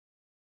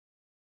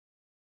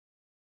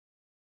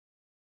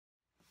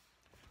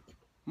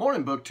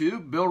Morning,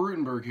 BookTube. Bill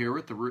Ruttenberg here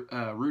with the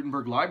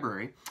Ruttenberg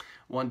Library.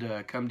 Wanted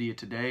to come to you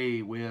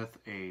today with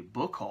a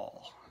book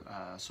haul.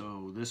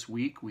 So this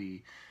week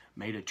we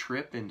made a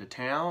trip into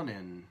town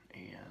and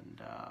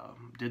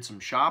did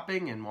some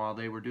shopping. And while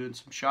they were doing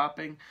some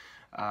shopping,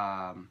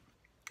 I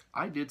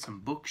did some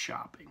book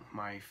shopping.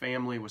 My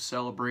family was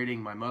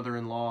celebrating my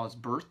mother-in-law's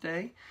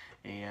birthday,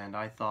 and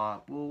I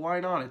thought, well, why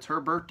not? It's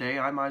her birthday.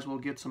 I might as well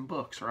get some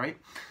books, right?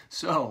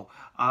 So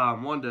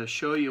wanted to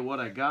show you what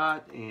I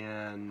got,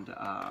 and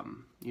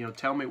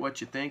tell me what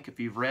you think. If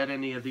you've read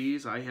any of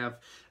these,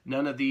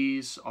 none of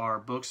these are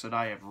books that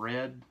I have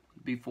read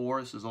before.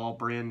 This is all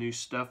brand new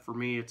stuff for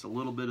me. It's a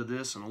little bit of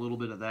this and a little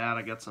bit of that.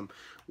 I got some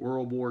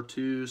World War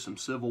II, some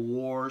Civil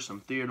War,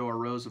 some Theodore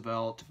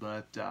Roosevelt,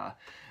 but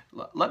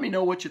let me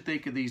know what you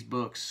think of these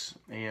books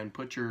and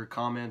put your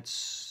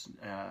comments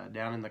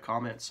down in the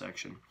comments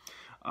section.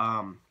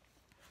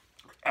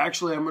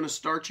 Actually, I'm going to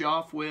start you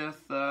off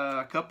with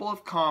a couple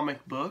of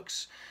comic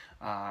books.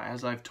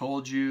 As I've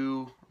told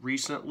you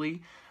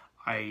recently,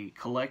 I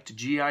collect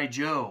G.I.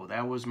 Joe.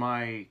 That was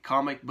my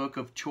comic book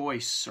of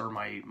choice, or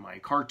my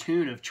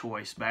cartoon of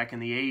choice back in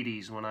the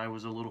 80s when I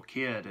was a little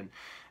kid.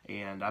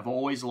 And I've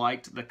always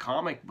liked the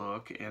comic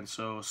book, and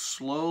so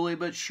slowly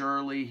but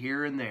surely,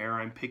 here and there,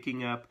 I'm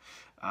picking up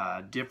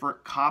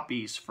different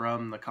copies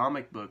from the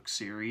comic book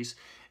series,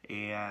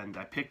 and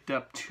I picked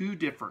up two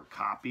different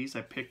copies.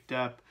 I picked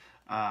up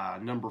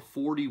number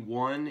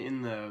 41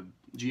 in the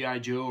G.I.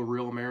 Joe, A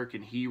Real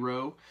American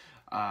Hero,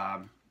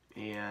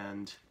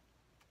 and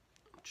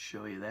I'll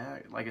show you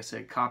that. Like I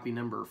said, copy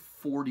number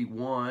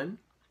 41,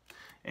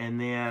 and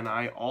then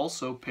I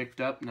also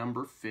picked up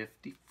number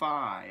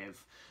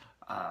 55.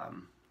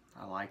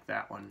 I like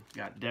that one.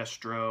 You got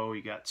Destro,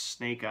 you got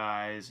Snake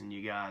Eyes, and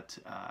you got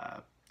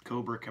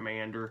Cobra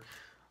Commander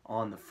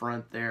on the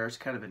front there. It's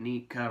kind of a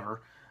neat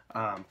cover.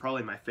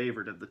 Probably my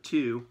favorite of the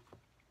two.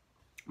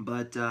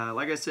 But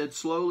like I said,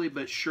 slowly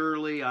but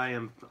surely I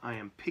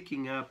am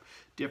picking up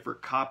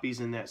different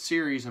copies in that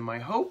series, and my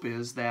hope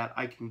is that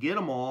I can get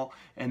them all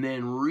and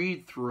then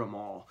read through them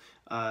all.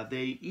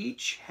 They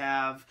each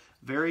have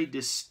very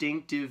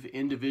distinctive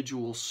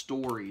individual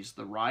stories.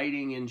 The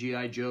writing in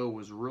G.I. Joe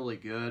was really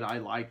good. I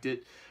liked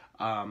it.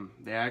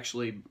 They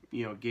actually,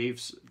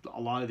 gave a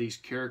lot of these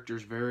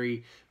characters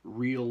very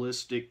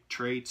realistic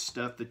traits,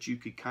 stuff that you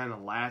could kind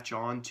of latch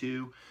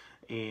onto.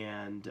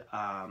 And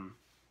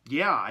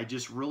yeah, I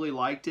just really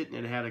liked it,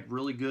 and it had a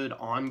really good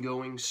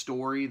ongoing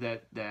story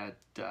that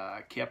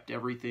kept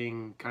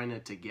everything kind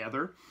of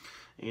together.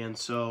 And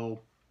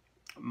so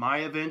my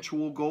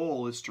eventual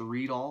goal is to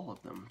read all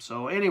of them.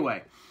 So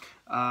anyway,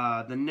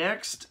 the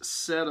next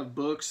set of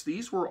books,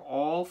 these were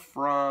all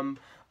from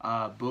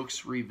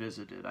Books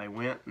Revisited. I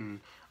went and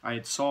I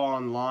saw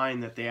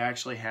online that they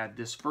actually had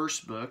this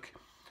first book,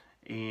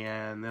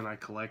 and then I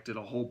collected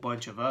a whole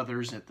bunch of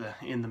others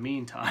in the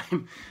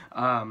meantime.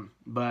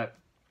 But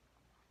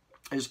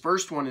his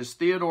first one is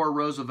Theodore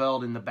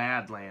Roosevelt in the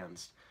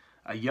Badlands,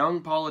 A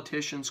Young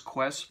Politician's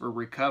Quest for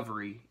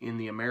Recovery in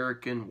the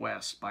American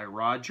West by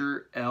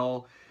Roger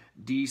L.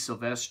 D.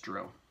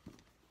 Silvestro.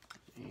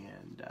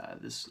 And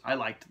I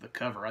liked the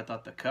cover. I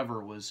thought the cover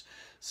was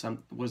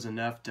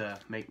enough to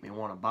make me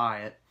want to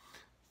buy it.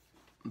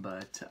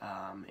 But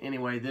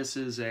anyway, this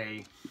is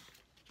a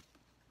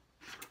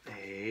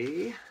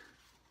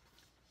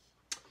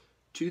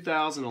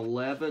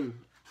 2011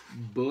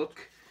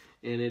 book,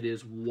 and it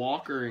is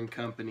Walker and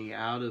Company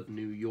out of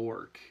New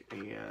York.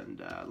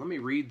 And let me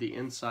read the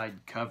inside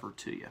cover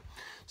to you.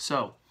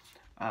 So,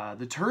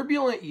 the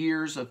turbulent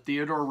years of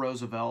Theodore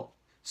Roosevelt,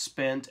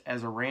 spent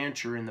as a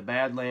rancher in the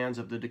Badlands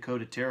of the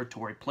Dakota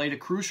Territory, played a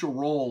crucial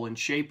role in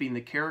shaping the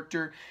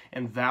character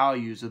and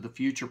values of the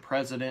future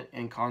president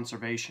and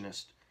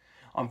conservationist.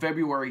 On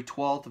February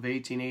 12th of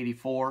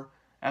 1884,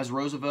 as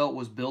Roosevelt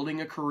was building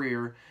a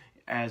career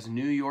as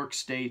New York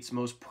State's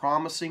most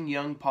promising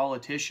young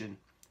politician,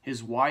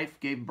 his wife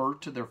gave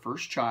birth to their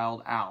first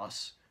child,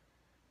 Alice.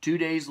 2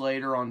 days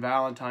later, on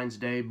Valentine's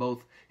Day,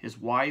 both his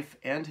wife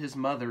and his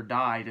mother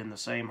died in the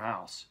same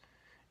house.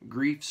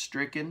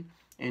 Grief-stricken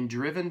and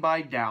driven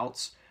by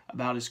doubts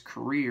about his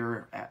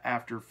career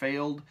after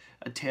failed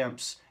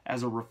attempts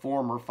as a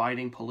reformer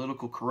fighting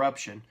political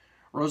corruption,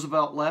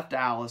 Roosevelt left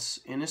Alice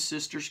in his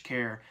sister's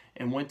care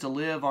and went to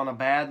live on a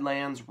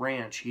Badlands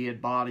ranch he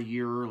had bought a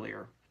year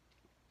earlier.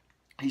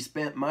 He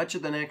spent much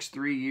of the next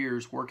 3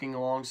 years working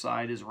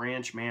alongside his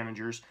ranch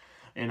managers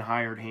and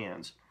hired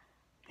hands.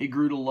 He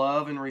grew to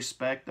love and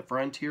respect the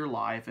frontier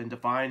life and to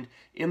find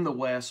in the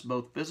West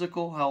both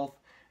physical health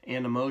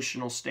and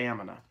emotional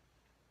stamina.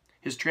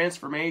 His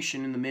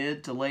transformation in the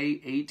mid to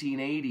late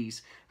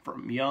 1880s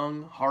from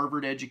young,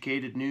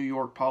 Harvard-educated New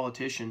York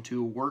politician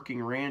to a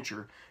working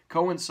rancher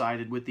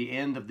coincided with the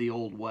end of the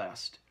Old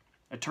West,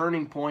 a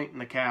turning point in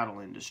the cattle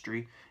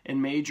industry, and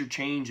major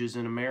changes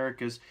in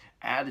America's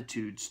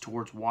attitudes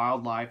towards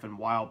wildlife and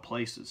wild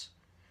places.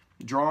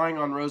 Drawing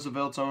on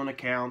Roosevelt's own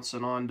accounts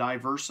and on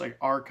diverse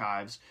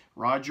archives,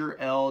 Roger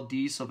L.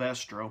 D.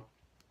 Silvestro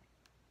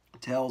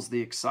tells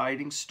the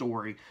exciting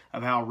story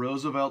of how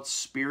Roosevelt's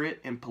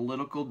spirit and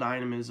political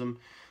dynamism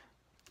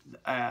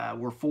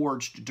were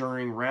forged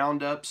during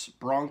roundups,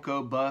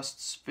 bronco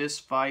busts,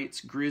 fist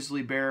fights,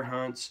 grizzly bear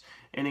hunts,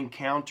 and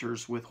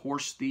encounters with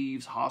horse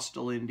thieves,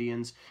 hostile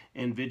Indians,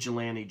 and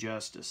vigilante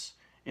justice.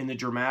 In the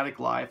dramatic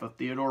life of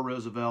Theodore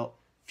Roosevelt,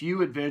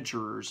 few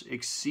adventurers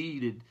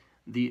exceeded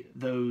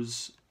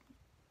those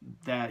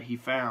that he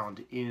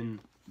found in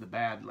the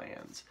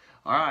Badlands.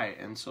 All right,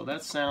 and so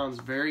that sounds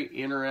very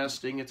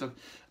interesting. It's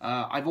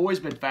I've always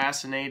been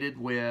fascinated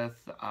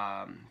with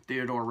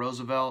Theodore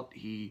Roosevelt.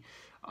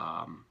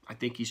 I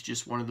think he's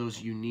just one of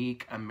those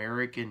unique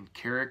American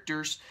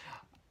characters.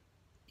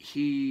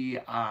 He,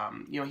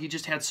 he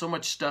just had so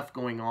much stuff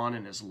going on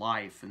in his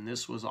life, and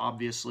this was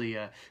obviously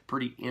a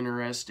pretty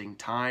interesting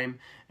time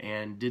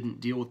and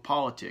didn't deal with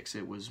politics.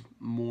 It was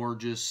more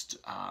just,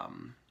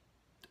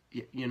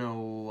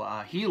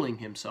 healing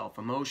himself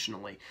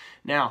emotionally.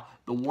 Now,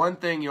 the one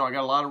thing, I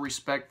got a lot of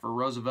respect for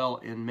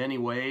Roosevelt in many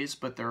ways,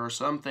 but there are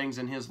some things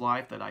in his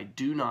life that I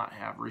do not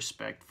have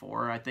respect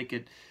for. I think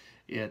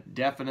it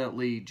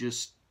definitely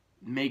just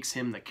makes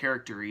him the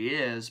character he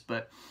is,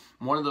 but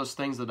one of those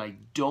things that I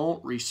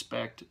don't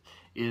respect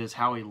is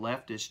how he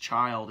left his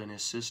child in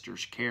his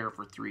sister's care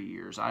for 3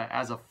 years.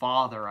 As a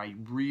father, I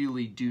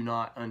really do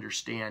not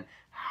understand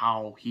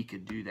how he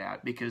could do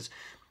that, because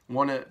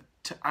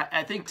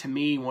I think to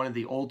me, one of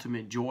the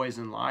ultimate joys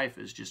in life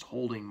is just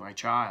holding my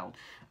child.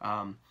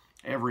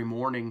 Every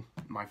morning,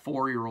 my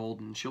 4-year-old,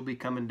 and she'll be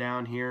coming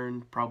down here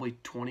in probably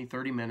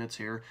 20-30 minutes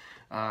here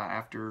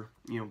after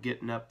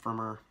getting up from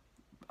her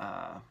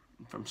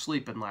from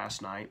sleeping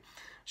last night.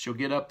 She'll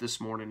get up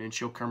this morning and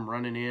she'll come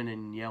running in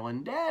and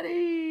yelling,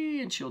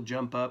 "Daddy!" And she'll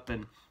jump up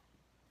and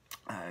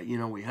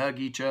we hug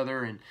each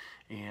other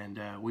and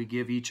we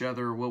give each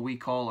other what we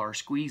call our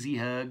squeezy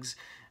hugs.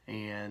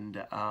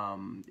 And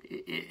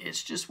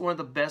it's just one of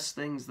the best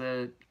things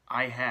that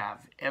I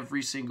have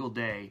every single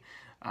day,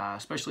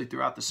 especially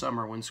throughout the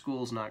summer when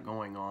school's not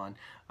going on,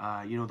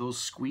 those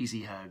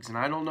squeezy hugs. And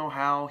I don't know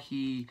how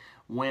he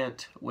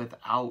went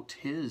without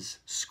his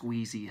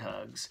squeezy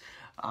hugs.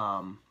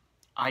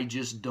 I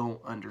just don't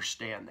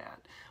understand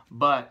that.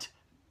 But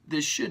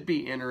this should be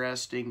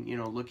interesting,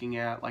 looking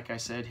at, like I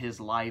said, his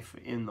life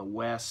in the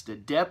West.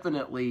 It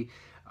definitely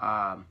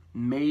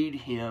made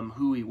him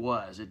who he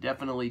was. It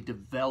definitely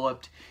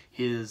developed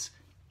his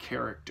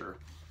character.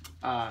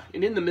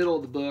 And in the middle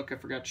of the book, I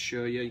forgot to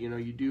show you,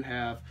 you do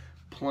have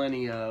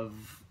plenty of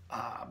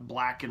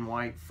black and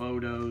white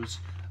photos.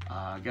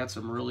 Got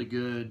some really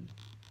good,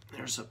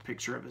 there's a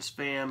picture of his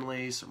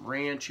family, some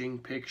ranching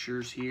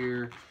pictures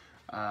here.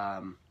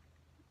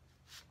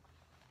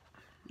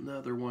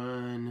 Another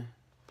one.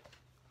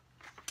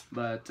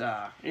 But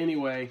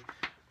anyway,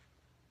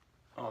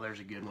 oh, there's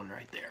a good one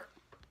right there.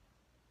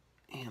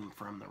 Him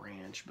from the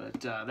ranch.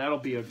 But that'll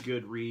be a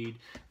good read.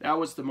 That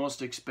was the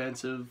most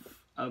expensive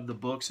of the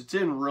books. It's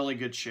in really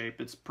good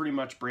shape. It's pretty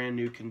much brand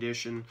new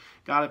condition.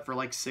 Got it for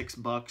like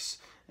 $6,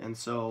 and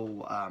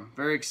so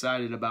very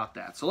excited about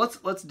that. So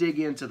let's dig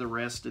into the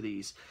rest of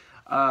these.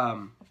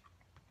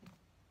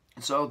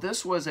 So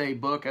this was a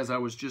book, as I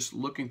was just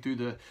looking through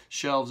the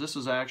shelves, this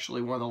was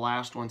actually one of the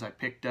last ones I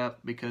picked up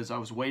because I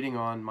was waiting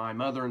on my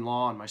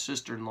mother-in-law and my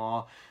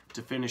sister-in-law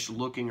to finish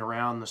looking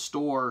around the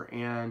store.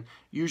 And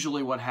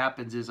usually what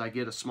happens is I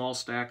get a small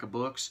stack of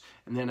books,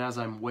 and then as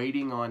I'm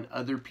waiting on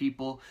other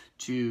people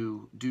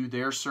to do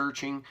their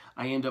searching,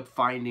 I end up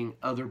finding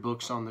other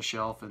books on the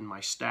shelf and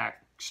my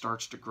stack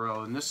starts to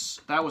grow. And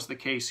that was the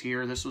case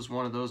here. This was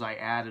one of those I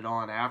added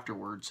on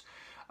afterwards.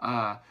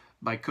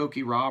 By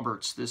Cokie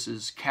Roberts. This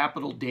is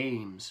Capital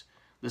Dames,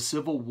 The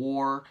Civil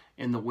War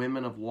and the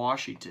Women of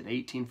Washington,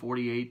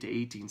 1848 to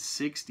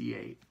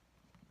 1868.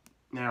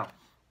 Now,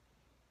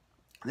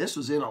 this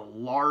was in a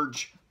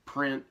large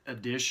print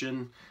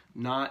edition,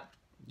 not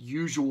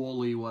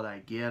usually what I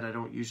get. I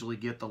don't usually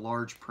get the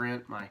large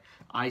print. My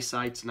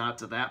eyesight's not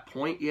to that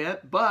point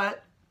yet,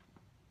 but,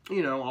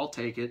 I'll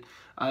take it.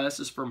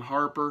 This is from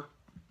Harper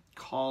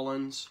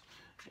Collins,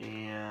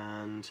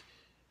 and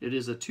it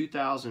is a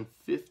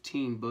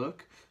 2015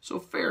 book, so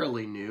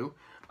fairly new.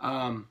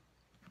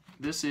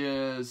 This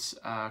is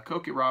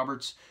Cokie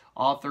Roberts,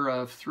 author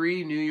of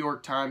 3 New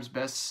York Times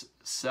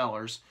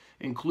bestsellers,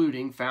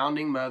 including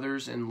Founding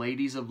Mothers and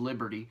Ladies of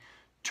Liberty,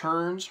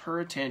 turns her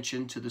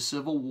attention to the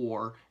Civil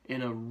War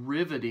in a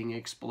riveting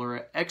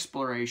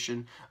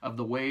exploration of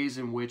the ways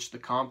in which the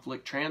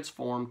conflict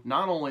transformed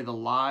not only the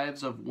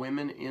lives of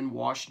women in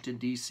Washington,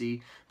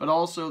 D.C., but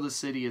also the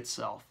city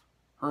itself.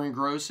 Her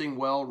engrossing,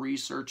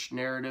 well-researched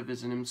narrative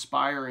is an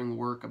inspiring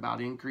work about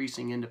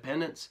increasing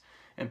independence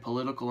and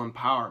political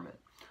empowerment,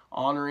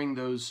 honoring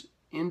those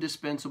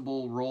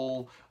indispensable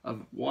role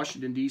of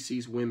Washington,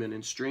 D.C.'s women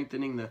in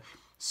strengthening the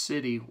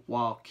city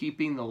while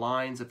keeping the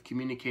lines of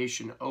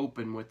communication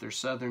open with their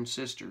southern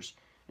sisters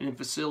and in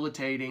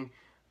facilitating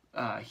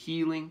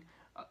healing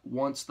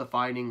once the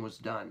fighting was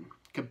done.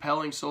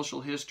 Compelling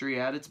social history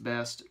at its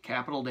best,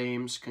 Capital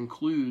Dames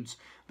concludes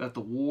that the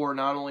war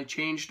not only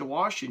changed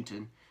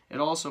Washington, it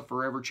also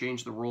forever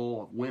changed the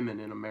role of women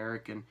in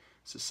American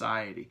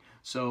society.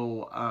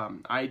 So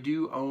I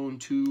do own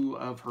 2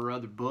 of her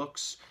other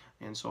books,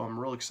 And so I'm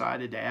real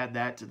excited to add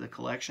that to the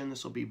collection.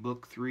 This will be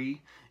book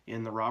 3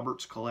 in the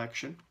Roberts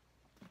collection.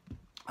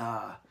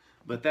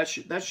 But that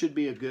should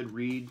be a good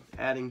read,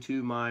 adding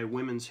to my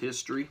women's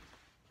history.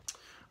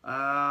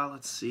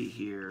 Let's see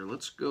here.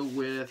 Let's go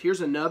with,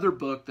 here's another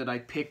book that I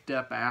picked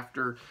up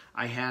after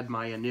I had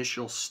my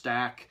initial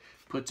stack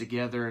put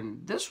together,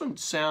 and this one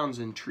sounds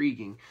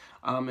intriguing.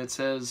 It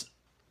says,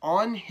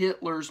 On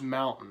Hitler's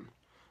Mountain,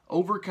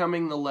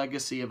 Overcoming the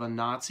Legacy of a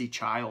Nazi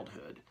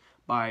Childhood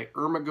by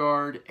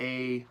Ermengarde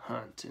A.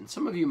 Hunt. And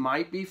some of you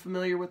might be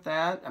familiar with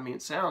that. I mean,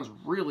 it sounds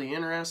really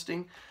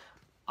interesting.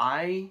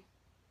 I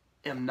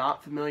am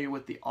not familiar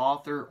with the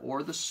author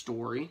or the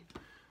story.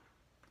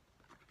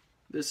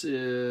 This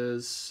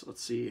is,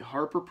 let's see,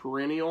 Harper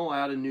Perennial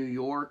out of New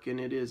York, and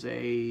it is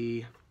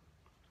a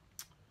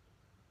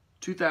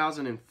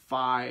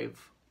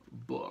 2005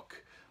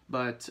 book.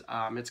 But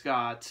it's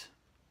got,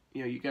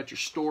 you know, you got your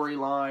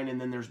storyline,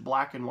 and then there's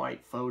black and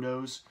white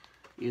photos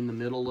in the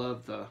middle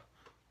of the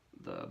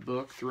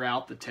book.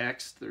 Throughout the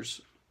text,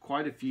 there's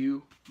quite a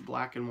few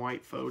black and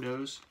white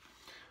photos.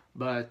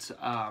 But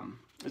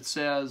it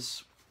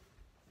says,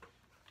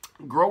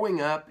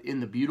 growing up in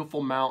the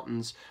beautiful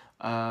mountains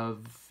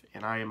of,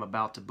 and I am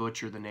about to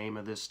butcher the name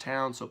of this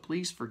town, so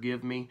please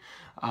forgive me.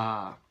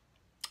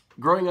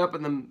 Growing up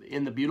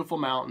in the beautiful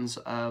mountains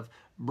of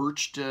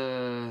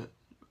Berchtesgaden,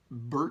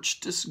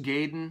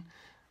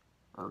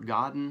 or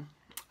Gaden,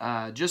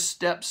 just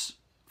steps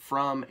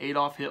from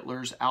Adolf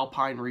Hitler's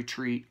Alpine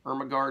retreat,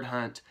 Ermengarde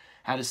Hunt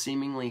had a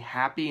seemingly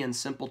happy and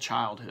simple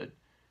childhood.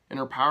 In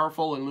her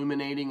powerful,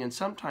 illuminating, and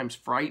sometimes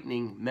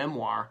frightening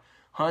memoir,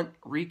 Hunt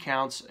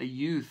recounts a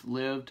youth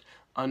lived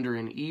under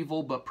an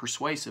evil but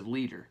persuasive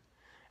leader.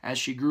 As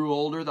she grew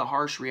older, the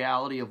harsh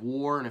reality of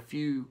war and a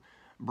few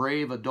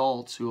brave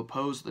adults who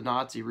opposed the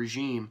Nazi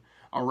regime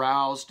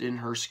aroused in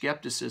her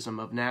skepticism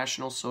of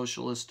National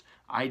Socialist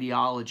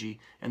ideology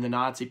and the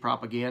Nazi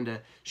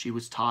propaganda she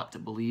was taught to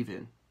believe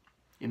in.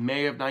 In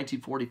May of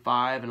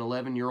 1945, an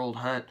 11-year-old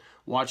Hunt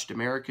watched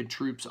American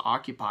troops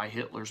occupy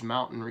Hitler's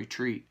mountain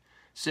retreat,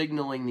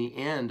 signaling the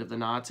end of the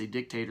Nazi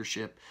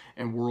dictatorship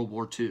and World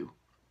War II.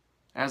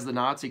 As the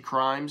Nazi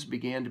crimes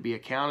began to be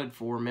accounted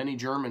for, many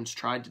Germans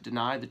tried to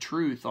deny the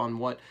truth on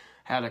what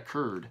had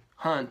occurred.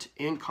 Hunt,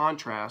 in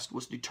contrast,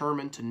 was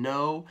determined to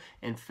know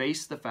and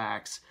face the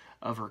facts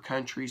of her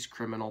country's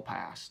criminal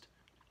past.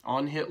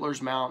 On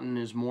Hitler's Mountain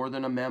is more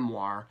than a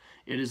memoir.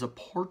 It is a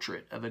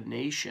portrait of a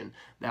nation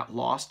that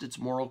lost its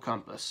moral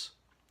compass.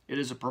 It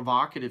is a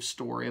provocative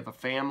story of a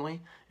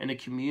family and a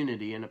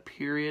community in a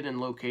period and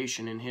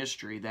location in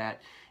history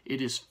that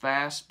it is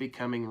fast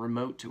becoming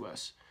remote to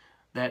us,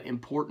 that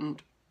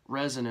important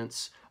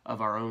resonance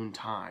of our own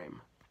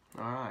time.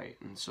 All right,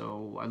 and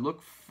so I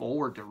look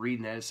forward to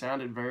reading that. It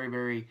sounded very,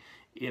 very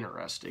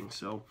interesting.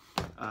 So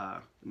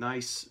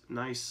nice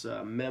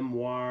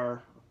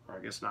memoir, or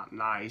I guess not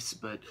nice,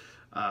 but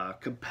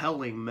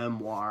compelling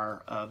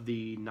memoir of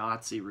the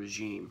Nazi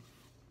regime.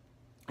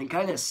 And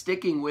kind of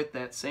sticking with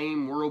that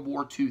same World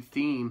War II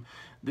theme,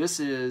 this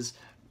is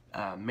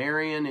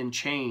Marion in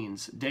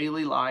Chains,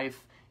 Daily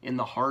Life in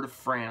the Heart of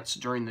France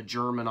During the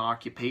German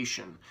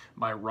Occupation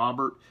by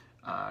Robert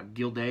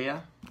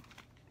Gildea.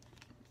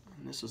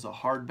 And this is a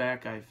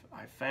hardback I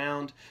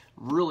found.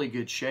 Really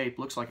good shape.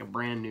 Looks like a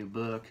brand new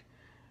book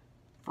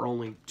for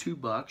only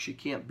 $2. You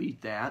can't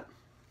beat that.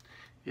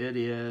 It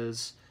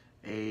is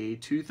a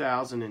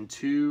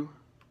 2002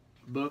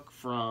 book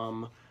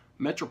from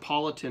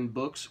Metropolitan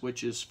Books,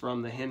 which is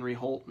from the Henry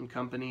Holt and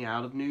Company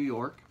out of New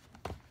York.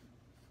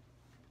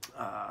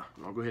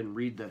 I'll go ahead and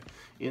read the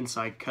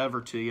inside cover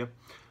to you.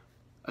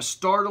 A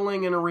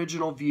startling and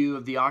original view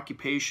of the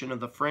occupation of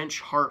the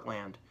French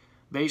heartland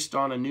based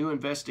on a new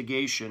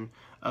investigation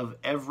of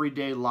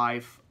everyday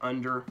life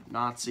under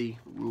Nazi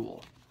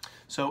rule.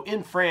 So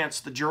in France,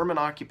 the German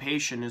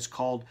occupation is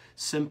called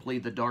simply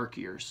the Dark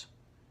Years.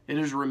 It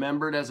is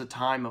remembered as a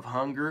time of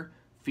hunger,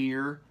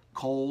 fear,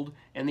 cold,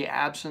 and the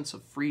absence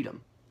of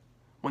freedom,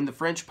 when the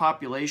French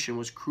population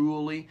was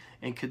cruelly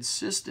and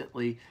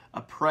consistently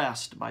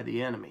oppressed by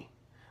the enemy.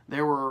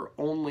 There were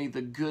only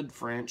the good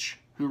French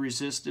who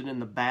resisted and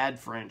the bad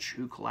French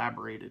who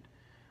collaborated.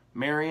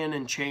 Marion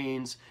in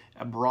Chains,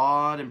 a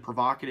broad and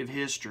provocative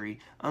history,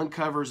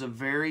 uncovers a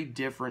very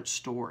different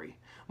story,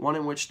 one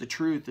in which the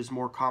truth is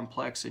more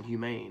complex and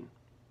humane.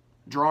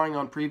 Drawing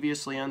on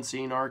previously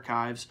unseen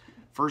archives,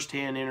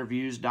 first-hand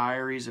interviews,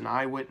 diaries, and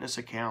eyewitness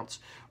accounts,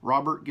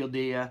 Robert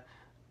Gildea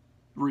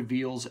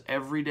reveals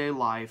everyday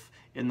life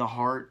in the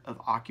heart of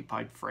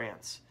occupied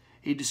France.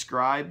 He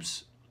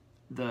describes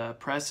the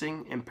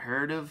pressing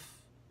imperatives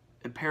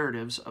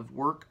of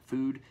work,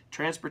 food,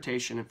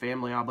 transportation, and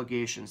family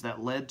obligations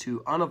that led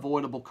to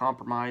unavoidable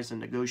compromise and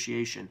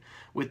negotiation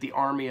with the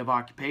army of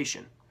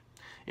occupation.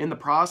 In the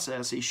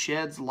process, he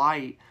sheds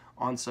light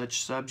on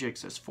such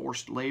subjects as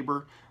forced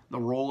labor, the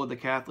role of the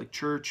Catholic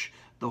Church,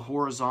 the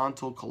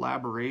horizontal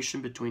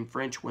collaboration between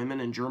French women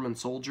and German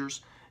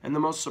soldiers, and the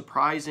most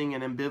surprising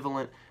and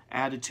ambivalent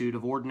attitude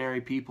of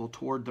ordinary people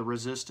toward the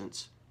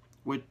resistance,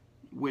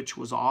 which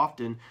was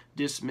often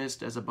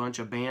dismissed as a bunch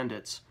of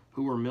bandits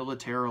who were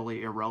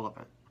militarily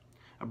irrelevant.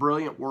 A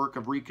brilliant work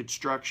of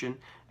reconstruction,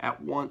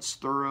 at once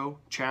thorough,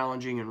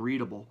 challenging, and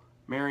readable,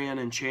 Marianne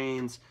in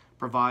Chains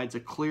provides a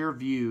clear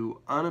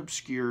view,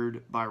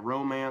 unobscured by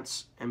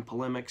romance and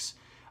polemics,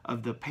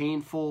 of the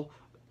painful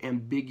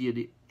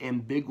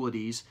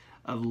ambiguities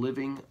of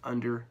living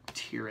under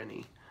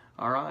tyranny.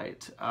 All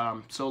right,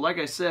 so like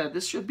I said,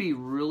 this should be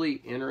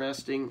really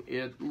interesting.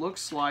 It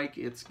looks like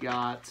it's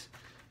got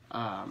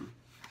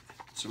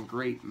some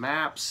great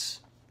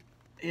maps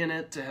in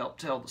it to help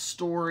tell the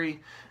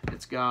story.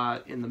 It's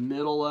got, in the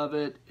middle of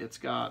it, it's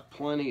got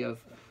plenty of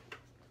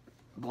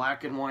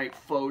black and white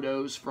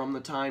photos from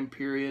the time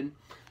period.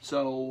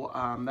 So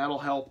that'll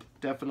help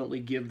definitely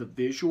give the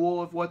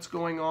visual of what's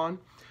going on.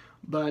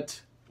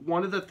 But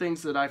one of the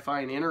things that I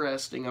find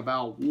interesting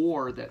about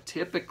war that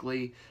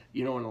typically,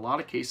 you know, in a lot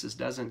of cases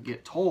doesn't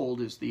get told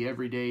is the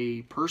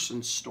everyday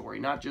person's story,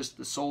 not just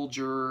the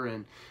soldier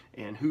and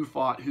who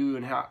fought who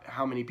and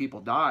how many people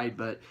died,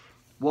 but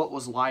what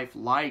was life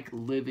like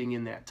living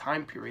in that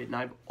time period. And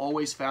I've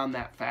always found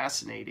that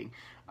fascinating.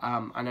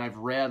 And I've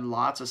read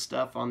lots of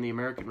stuff on the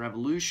American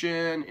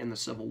Revolution and the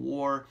Civil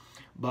War,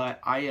 but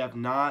I have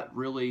not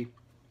really,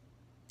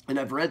 and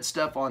I've read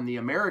stuff on the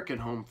American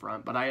home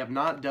front, but I have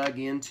not dug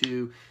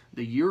into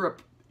the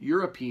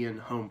European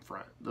home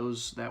front,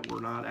 those that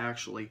were not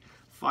actually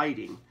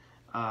fighting,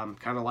 kind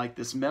of like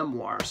this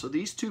memoir. So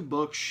these two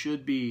books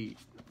should be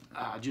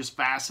just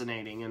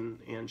fascinating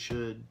and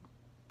should,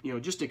 you know,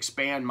 just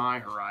expand my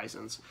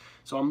horizons.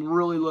 So I'm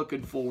really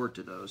looking forward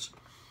to those.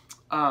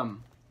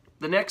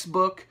 The next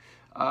book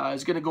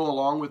is going to go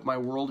along with my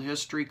world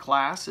history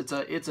class.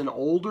 It's an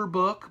older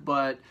book,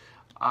 but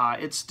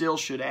it still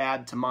should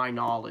add to my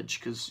knowledge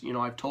because, you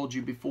know, I've told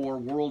you before,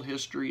 world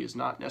history is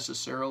not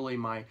necessarily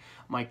my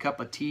cup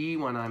of tea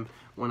when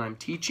I'm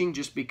teaching,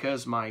 just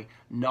because my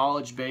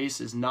knowledge base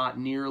is not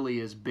nearly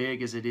as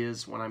big as it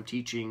is when I'm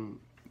teaching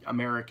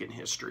American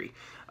history.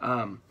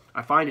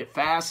 I find it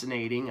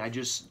fascinating.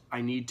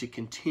 I need to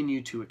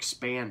continue to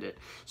expand it.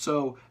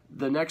 So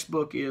the next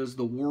book is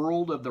The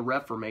World of the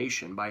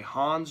Reformation by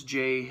Hans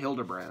J.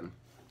 Hildebrand.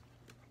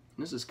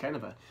 This is kind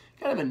of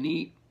a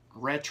neat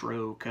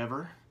retro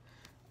cover.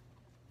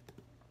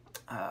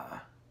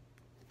 And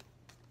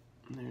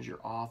there's your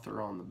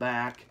author on the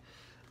back.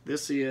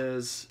 This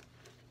is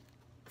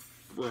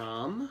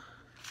from,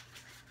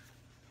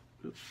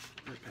 oops,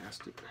 I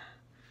passed it,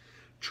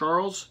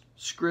 Charles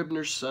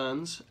Scribner's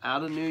Sons,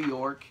 out of New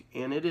York,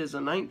 and it is a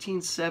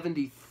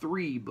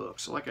 1973 book.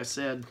 So like I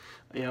said,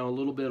 you know, a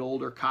little bit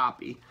older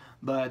copy.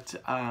 But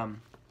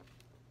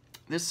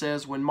this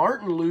says, when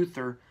Martin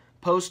Luther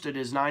posted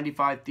his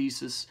 95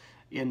 Thesis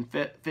in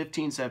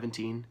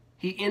 1517,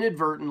 he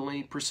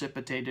inadvertently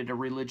precipitated a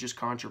religious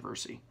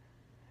controversy.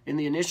 In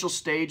the initial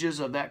stages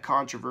of that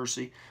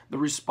controversy, the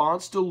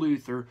response to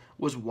Luther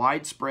was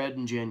widespread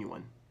and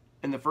genuine,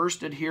 and the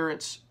first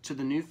adherents to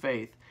the new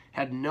faith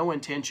had no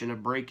intention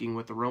of breaking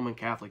with the Roman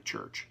Catholic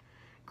Church.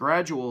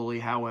 Gradually,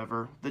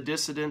 however, the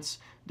dissidents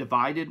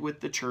divided with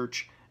the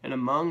Church and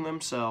among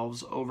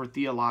themselves over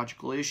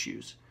theological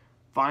issues.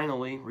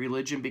 Finally,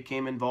 religion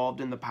became involved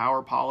in the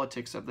power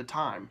politics of the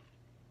time.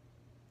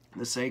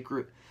 The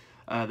sacred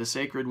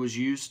was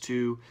used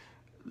to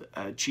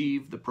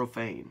achieve the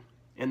profane,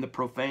 and the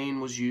profane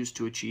was used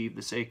to achieve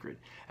the sacred,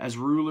 as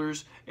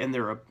rulers and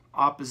their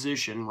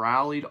opposition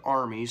rallied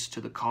armies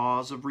to the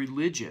cause of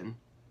religion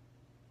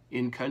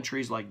in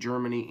countries like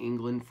Germany,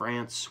 England,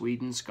 France,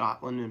 Sweden,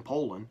 Scotland, and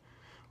Poland.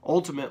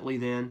 Ultimately,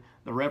 then,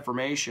 the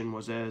Reformation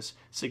was as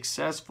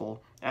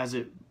successful as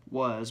it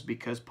was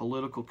because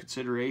political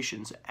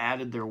considerations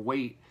added their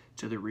weight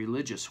to the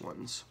religious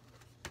ones.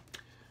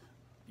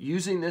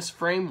 Using this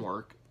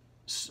framework,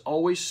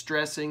 always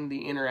stressing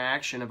the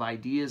interaction of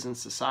ideas in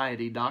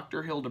society,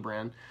 Dr.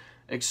 Hildebrand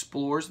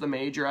explores the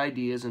major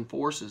ideas and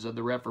forces of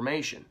the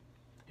Reformation.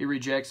 He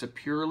rejects a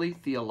purely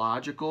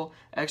theological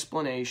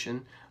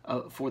explanation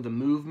for the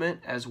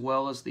movement, as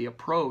well as the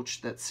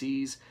approach that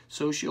sees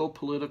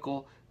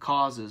socio-political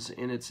causes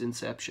in its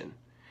inception.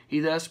 He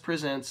thus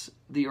presents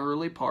the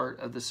early part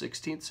of the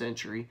 16th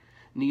century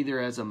neither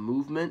as a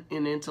movement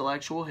in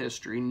intellectual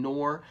history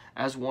nor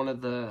as one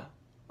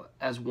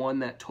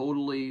that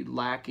totally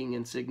lacking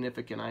in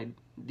significant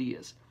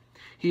ideas.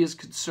 He is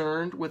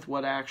concerned with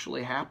what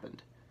actually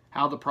happened,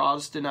 how the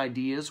Protestant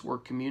ideas were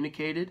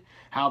communicated,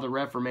 how the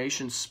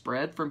Reformation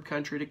spread from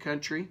country to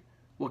country,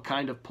 what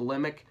kind of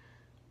polemic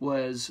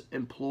was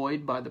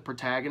employed by the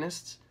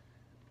protagonists,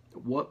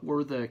 what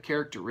were the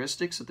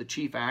characteristics of the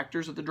chief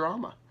actors of the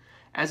drama.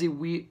 As he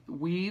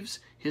weaves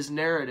his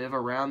narrative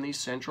around these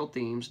central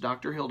themes,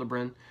 Dr.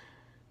 Hildebrand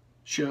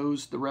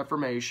shows the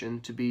Reformation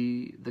to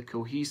be the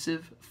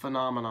cohesive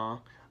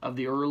phenomena of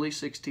the early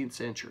 16th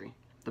century,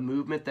 the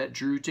movement that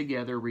drew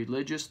together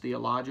religious,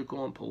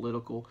 theological, and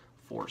political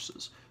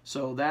forces.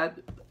 So that,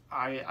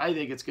 I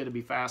think it's going to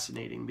be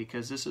fascinating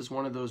because this is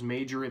one of those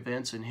major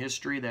events in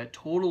history that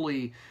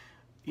totally,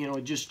 you know,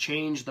 it just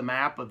changed the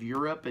map of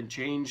Europe and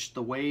changed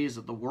the ways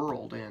of the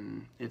world,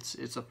 and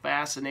it's a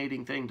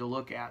fascinating thing to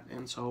look at,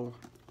 and so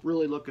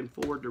really looking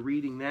forward to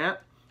reading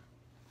that.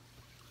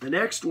 The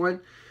next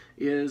one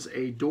is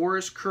a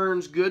Doris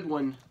Kearns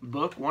Goodwin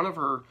book, one of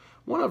her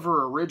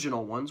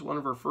original ones, one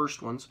of her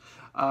first ones.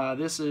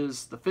 This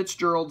is The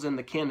Fitzgeralds and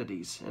the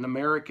Kennedys, an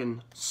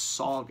American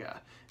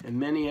saga. And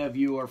many of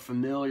you are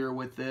familiar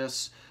with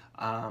this.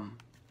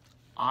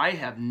 I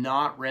have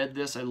not read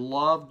this. I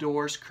love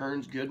Doris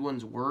Kearns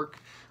Goodwin's work.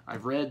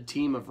 I've read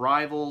Team of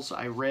Rivals.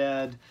 I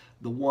read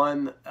the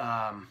one,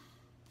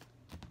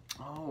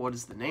 what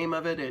is the name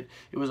of it?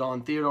 It was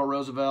on Theodore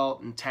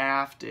Roosevelt and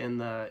Taft in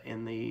the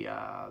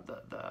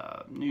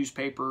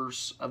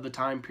newspapers of the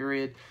time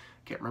period.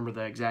 Can't remember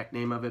the exact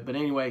name of it, but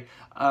anyway,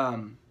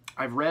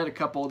 I've read a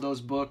couple of those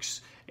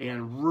books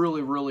and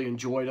really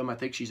enjoyed them. I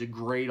think she's a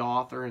great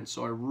author, and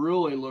so I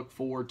really look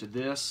forward to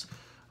this.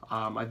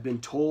 I've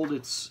been told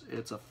it's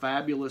a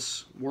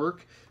fabulous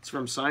work. It's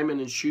from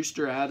Simon &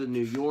 Schuster out of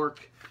New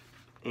York,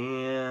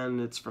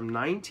 and it's from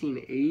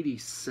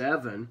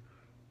 1987.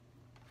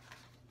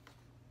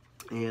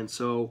 And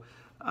so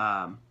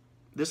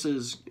this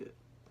is,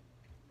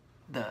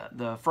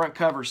 the front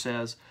cover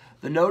says,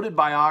 the noted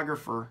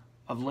biographer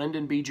of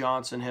Lyndon B.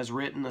 Johnson has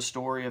written the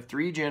story of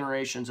 3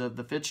 generations of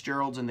the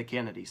Fitzgeralds and the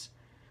Kennedys.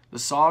 The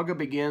saga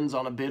begins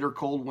on a bitter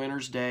cold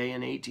winter's day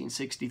in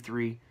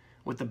 1863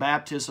 with the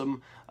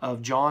baptism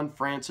of John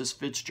Francis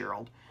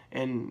Fitzgerald,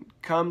 and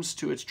comes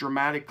to its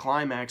dramatic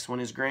climax when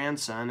his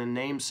grandson and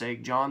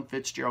namesake John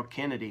Fitzgerald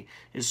Kennedy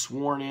is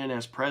sworn in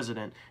as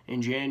president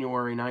in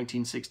January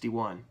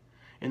 1961.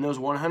 In those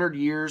 100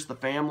 years, the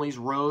families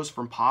rose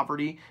from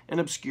poverty and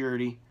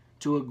obscurity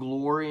to a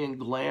glory and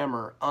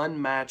glamour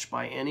unmatched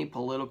by any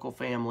political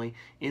family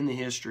in the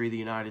history of the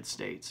United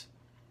States.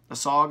 The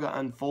saga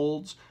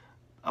unfolds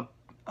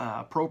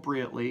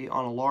appropriately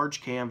on a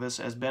large canvas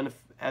as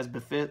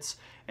befits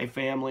a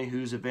family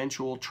whose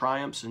eventual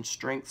triumphs and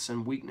strengths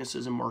and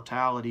weaknesses and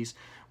mortalities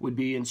would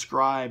be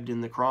inscribed in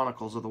the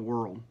chronicles of the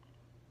world.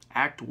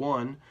 Act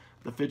 1,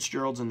 The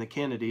Fitzgeralds and the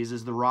Kennedys,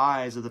 is the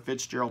rise of the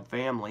Fitzgerald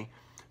family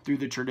through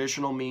the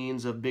traditional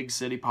means of big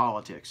city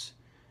politics.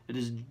 It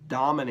is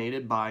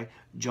dominated by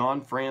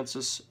John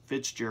Francis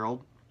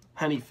Fitzgerald,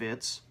 Honey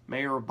Fitz,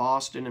 mayor of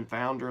Boston and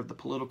founder of the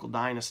political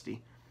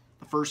dynasty.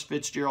 The first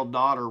Fitzgerald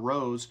daughter,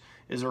 Rose,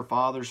 is her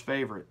father's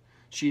favorite.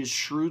 She is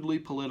shrewdly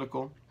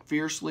political,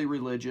 fiercely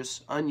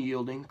religious,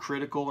 unyielding,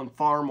 critical, and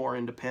far more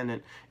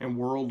independent and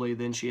worldly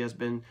than she has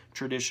been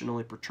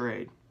traditionally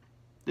portrayed.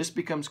 This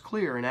becomes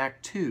clear in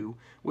Act 2,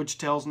 which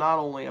tells not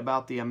only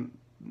about the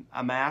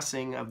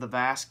amassing of the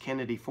vast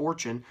Kennedy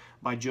fortune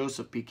by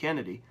Joseph P.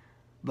 Kennedy,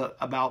 but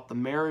about the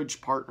marriage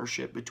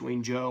partnership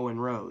between Joe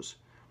and Rose.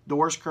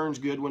 Doris Kearns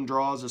Goodwin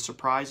draws a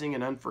surprising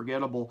and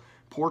unforgettable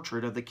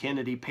portrait of the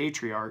Kennedy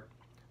patriarch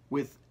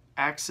with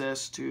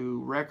access to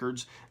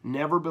records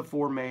never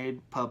before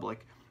made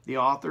public. The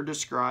author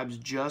describes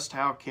just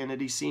how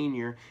Kennedy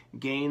Sr.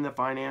 gained the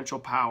financial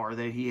power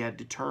that he had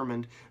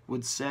determined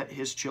would set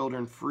his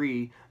children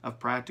free of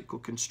practical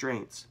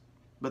constraints.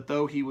 But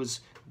though he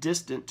was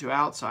distant to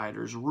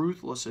outsiders,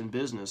 ruthless in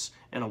business,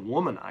 and a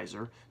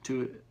womanizer,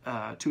 to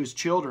his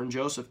children,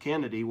 Joseph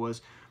Kennedy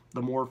was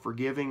the more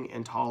forgiving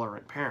and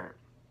tolerant parent.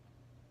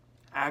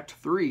 Act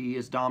 3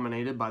 is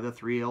dominated by the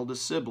 3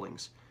 eldest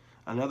siblings.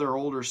 Another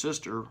older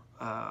sister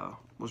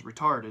was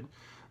retarded.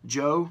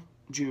 Joe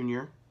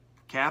Jr.,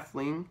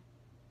 Kathleen,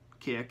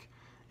 Kick,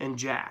 and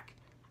Jack,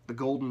 the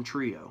Golden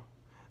Trio.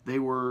 They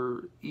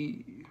were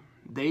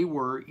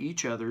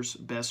each other's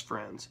best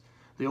friends.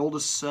 The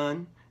oldest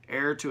son,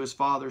 heir to his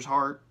father's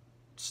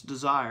heart's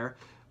desire,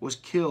 was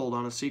killed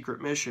on a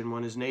secret mission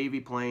when his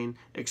Navy plane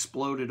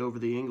exploded over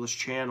the English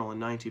Channel in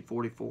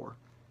 1944.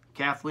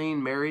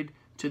 Kathleen, married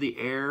to the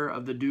heir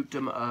of the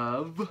dukedom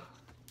of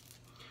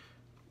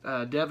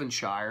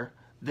Devonshire,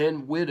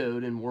 then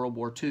widowed in World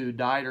War II,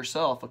 died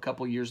herself a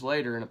couple years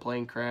later in a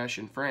plane crash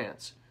in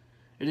France.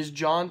 It is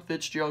John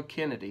Fitzgerald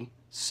Kennedy,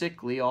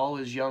 sickly all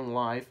his young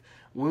life,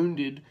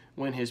 wounded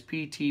when his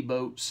PT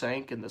boat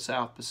sank in the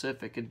South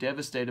Pacific, and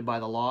devastated by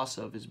the loss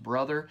of his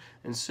brother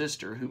and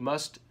sister, who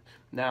must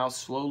now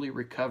slowly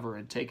recover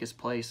and take his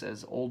place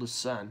as oldest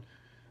son.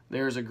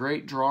 There is a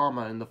great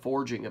drama in the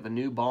forging of a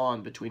new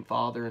bond between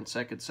father and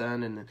second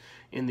son, and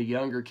in the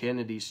younger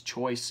Kennedy's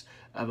choice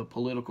of a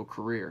political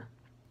career.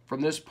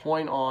 From this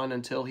point on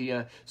until he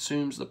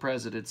assumes the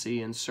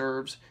presidency and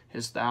serves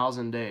his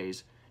 1,000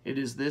 days, it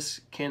is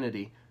this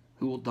Kennedy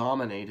who will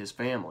dominate his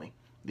family.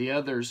 The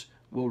others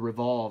will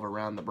revolve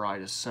around the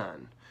brightest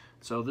son.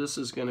 So this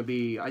is going to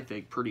be, I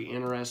think, pretty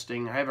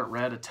interesting. I haven't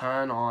read a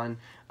ton on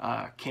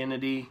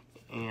Kennedy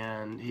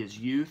and his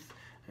youth,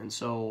 and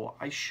so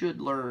I should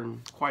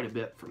learn quite a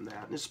bit from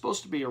that. And it's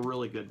supposed to be a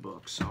really good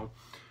book. So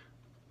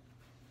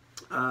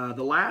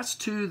the last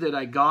 2 that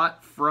I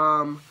got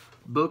from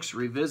Books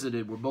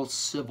Revisited were both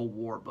Civil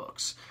War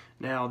books.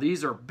 Now,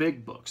 these are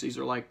big books. These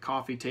are like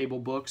coffee table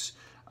books,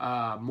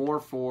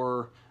 more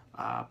for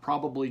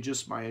probably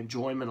just my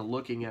enjoyment of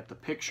looking at the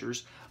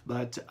pictures,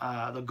 but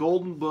the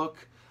Golden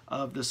Book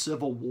of the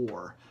Civil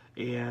War.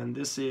 And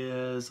this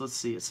is, let's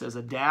see, it says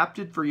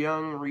adapted for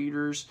young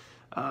readers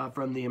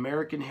from the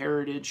American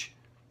Heritage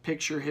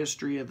picture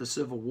history of the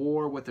Civil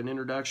War with an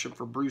introduction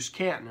for Bruce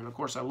Canton. And of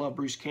course, I love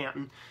Bruce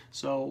Canton.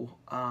 So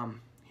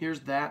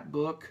here's that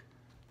book.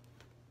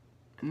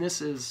 And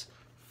this is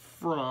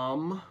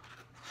from,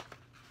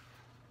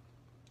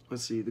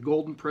 let's see, the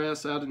Golden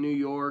Press out of New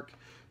York.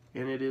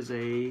 And it is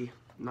a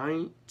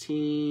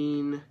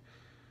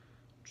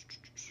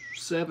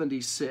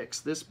 1976.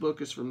 This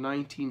book is from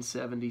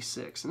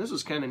 1976. And this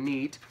was kind of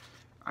neat.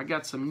 I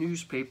got some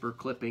newspaper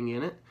clipping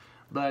in it.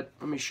 But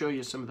let me show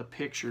you some of the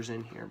pictures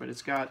in here. But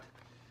it's got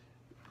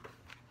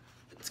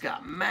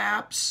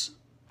maps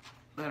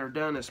that are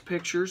done as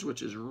pictures,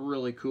 which is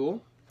really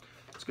cool.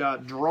 It's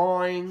got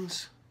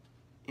drawings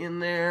in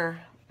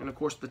there, and of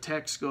course the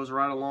text goes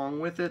right along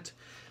with it.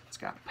 It's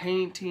got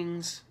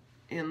paintings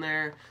in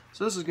there.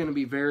 So this is going to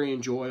be very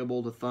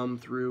enjoyable to thumb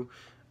through.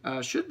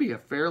 Should be a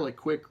fairly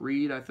quick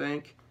read, I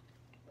think.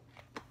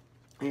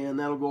 And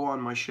that'll go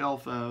on my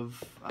shelf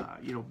of,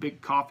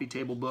 big coffee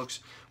table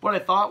books. What I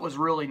thought was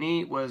really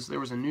neat was there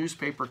was a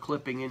newspaper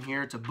clipping in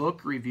here. It's a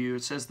book review.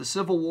 It says, The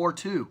Civil War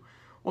II.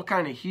 What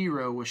kind of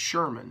hero was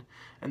Sherman?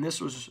 And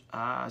this was,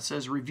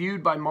 says,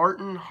 reviewed by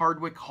Martin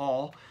Hardwick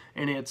Hall,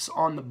 and it's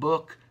on the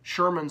book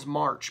Sherman's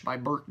March by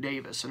Burke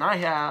Davis. And I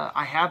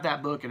have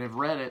that book and have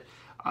read it.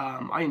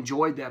 I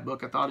enjoyed that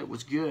book. I thought it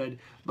was good.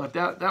 But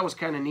that was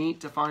kind of neat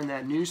to find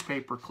that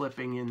newspaper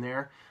clipping in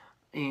there.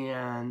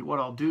 And what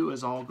I'll do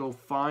is I'll go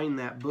find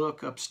that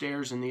book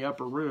upstairs in the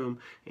upper room,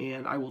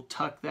 and I will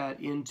tuck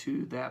that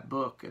into that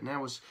book. And that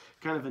was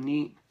kind of a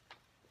neat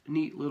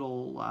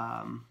little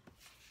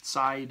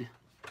side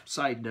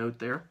note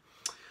there.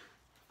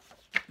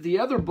 The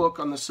other book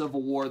on the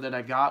Civil War that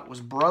I got was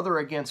Brother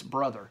Against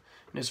Brother,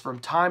 and it's from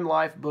Time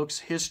Life Books,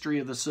 History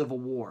of the Civil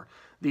War.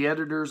 The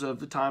editors of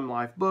the Time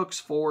Life Books,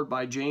 forward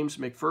by James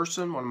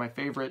McPherson, one of my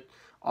favorite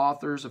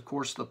authors, of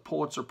course, the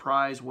Pulitzer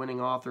Prize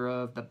winning author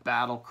of The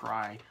Battle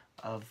Cry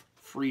of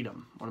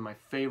Freedom, one of my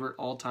favorite,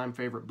 all-time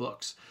favorite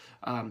books.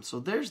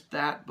 So there's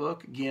that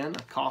book, again,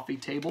 a coffee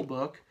table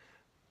book,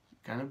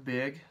 kind of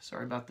big.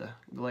 Sorry about the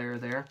glare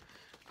there.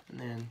 And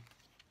then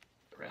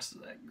the rest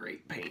of that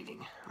great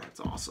painting. That's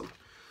awesome.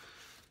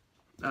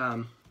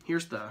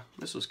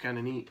 This was kind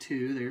of neat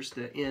too. There's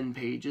the end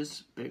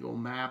pages, big old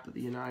map of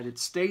the United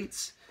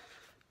States.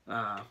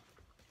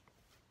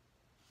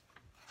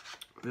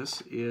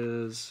 This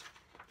is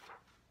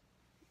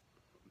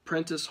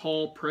Prentice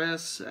Hall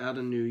Press out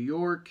of New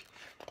York,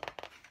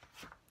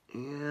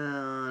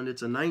 and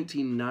it's a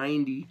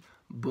 1990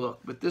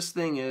 book, but this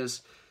thing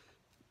is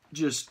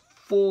just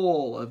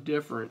full of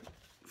different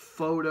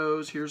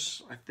photos.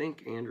 Here's, I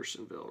think,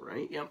 Andersonville,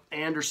 right? Yep,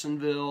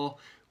 Andersonville,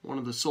 one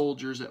of the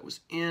soldiers that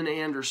was in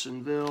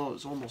Andersonville. It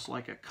was almost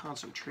like a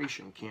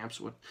concentration camp,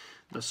 what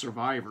the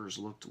survivors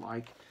looked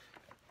like.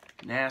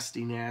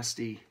 Nasty,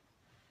 nasty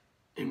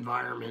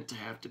environment to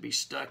have to be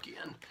stuck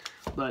in.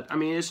 But I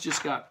mean, it's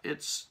got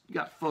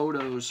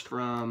photos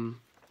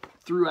from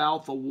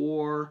throughout the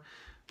war,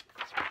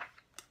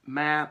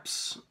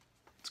 maps.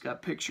 It's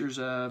got pictures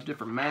of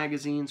different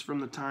magazines from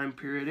the time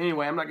period.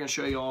 Anyway, I'm not going to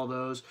show you all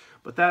those,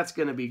 but that's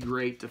going to be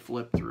great to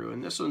flip through.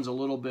 And this one's a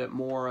little bit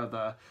more of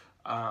a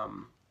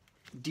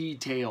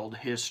detailed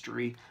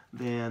history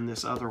than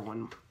this other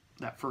one,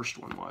 that first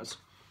one was.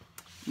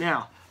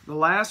 Now, the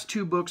last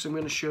two books I'm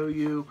going to show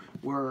you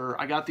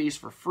I got these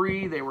for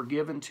free. They were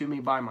given to me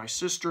by my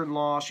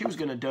sister-in-law. She was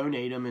going to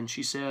donate them, and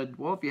she said,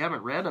 well, if you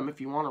haven't read them,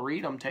 if you want to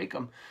read them, take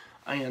them.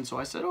 And so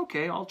I said,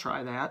 okay, I'll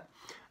try that.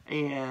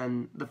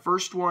 And the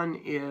first one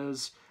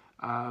is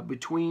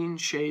Between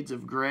Shades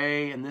of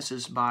Gray, and this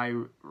is by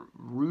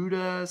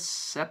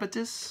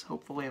Ruttenberg.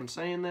 Hopefully I'm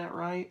saying that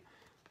right.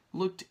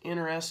 Looked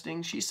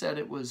interesting. She said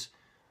it was,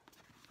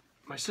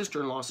 my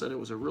sister-in-law said it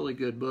was a really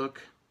good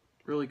book,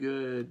 really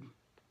good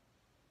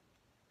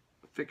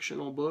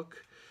fictional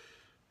book.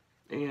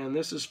 And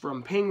this is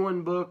from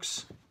Penguin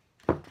Books,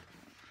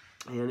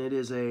 and it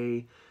is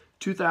a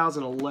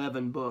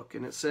 2011 book,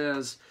 and it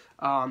says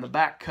on the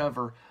back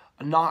cover,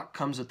 a knock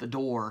comes at the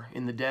door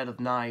in the dead of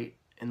night,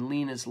 and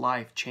Lena's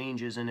life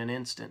changes in an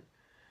instant.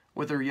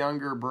 With her young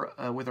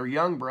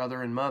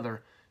brother and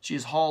mother, she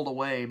is hauled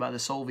away by the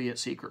Soviet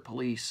secret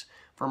police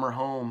from her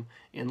home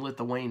in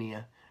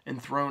Lithuania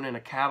and thrown in a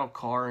cattle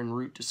car en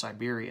route to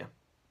Siberia.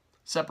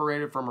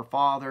 Separated from her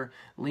father,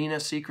 Lena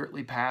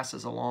secretly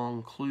passes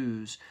along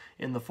clues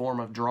in the form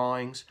of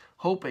drawings,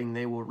 hoping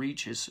they will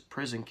reach his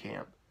prison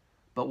camp.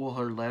 But will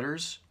her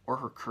letters or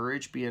her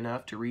courage be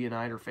enough to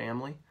reunite her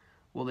family?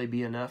 Will they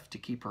be enough to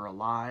keep her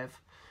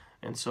alive?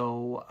 And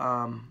so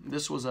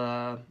this was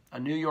a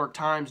New York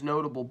Times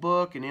notable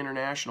book, an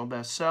international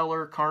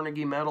bestseller,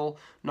 Carnegie Medal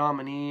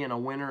nominee, and a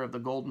winner of the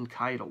Golden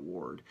Kite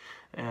Award.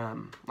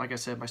 Like I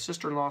said, my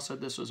sister-in-law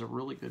said this was a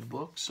really good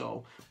book,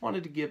 so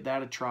wanted to give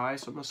that a try.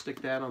 So I'm going to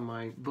stick that on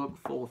my book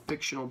full of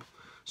fictional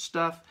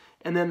stuff.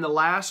 And then the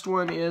last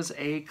one is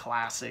a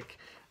classic,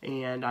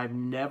 and I've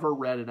never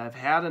read it. I've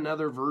had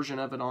another version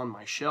of it on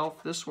my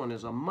shelf. This one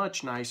is a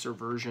much nicer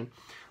version,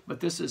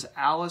 but this is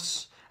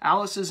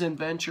Alice's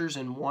Adventures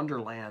in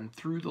Wonderland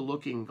Through the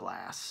Looking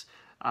Glass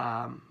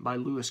by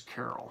Lewis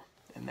Carroll.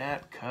 And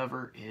that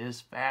cover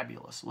is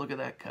fabulous. Look at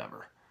that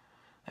cover.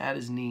 That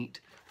is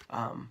neat.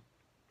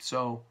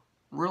 So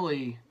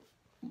really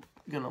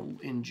gonna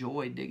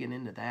enjoy digging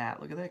into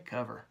that. Look at that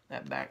cover,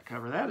 that back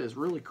cover. That is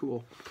really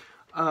cool.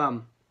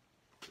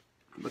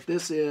 But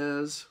this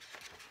is,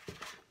 it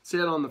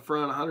said on the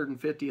front,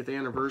 150th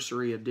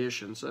anniversary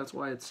edition. So that's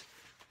why it's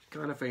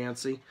kind of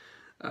fancy.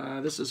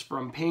 This is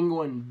from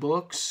Penguin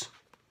Books.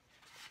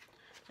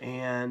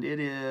 And it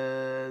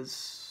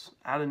is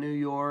out of New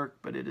York,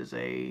 but it is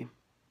a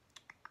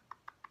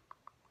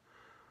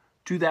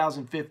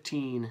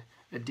 2015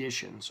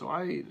 edition. So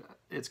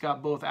it's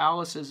got both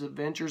Alice's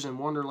Adventures in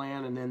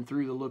Wonderland and then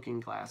Through the Looking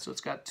Glass. So it's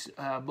got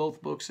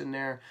both books in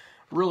there.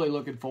 Really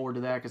looking forward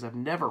to that because I've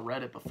never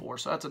read it before.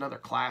 So that's another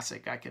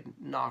classic I could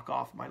knock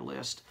off my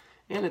list.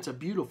 And it's a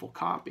beautiful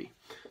copy.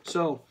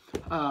 So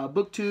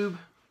BookTube,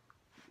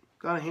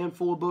 got a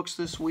handful of books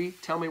this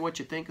week. Tell me what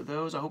you think of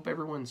those. I hope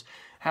everyone's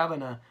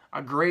having a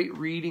great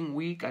reading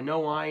week. I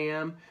know I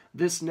am.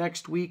 This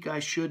next week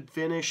I should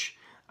finish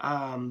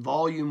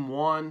Volume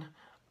 1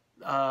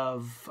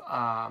 of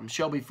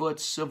Shelby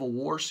Foote's Civil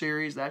War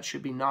series. That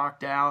should be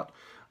knocked out.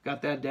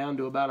 Got that down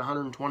to about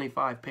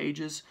 125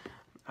 pages.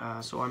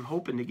 So I'm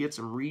hoping to get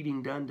some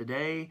reading done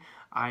today.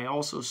 I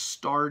also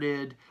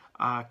started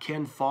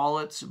Ken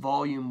Follett's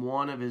Volume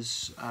 1 of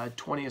his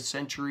 20th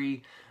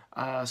Century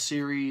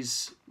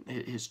series,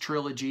 his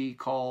trilogy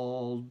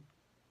called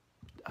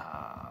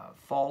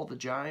Fall of the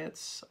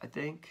Giants, I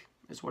think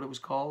is what it was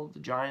called. The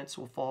Giants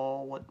Will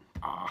Fall.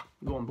 I'm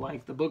going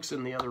blank. The book's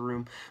in the other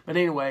room. But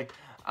anyway,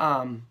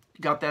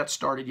 got that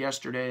started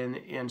yesterday,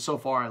 and so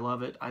far I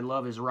love it. I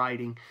love his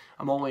writing.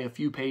 I'm only a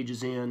few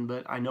pages in,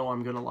 but I know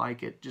I'm going to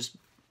like it. Just,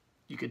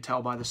 you could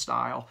tell by the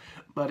style.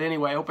 But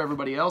anyway, I hope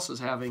everybody else is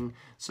having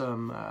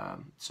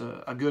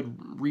a good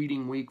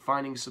reading week,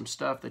 finding some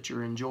stuff that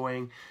you're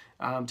enjoying.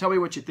 Tell me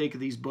what you think of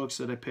these books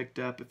that I picked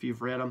up if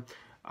you've read them.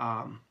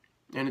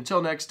 And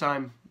until next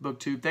time,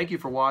 BookTube, thank you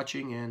for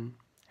watching and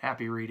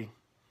happy reading.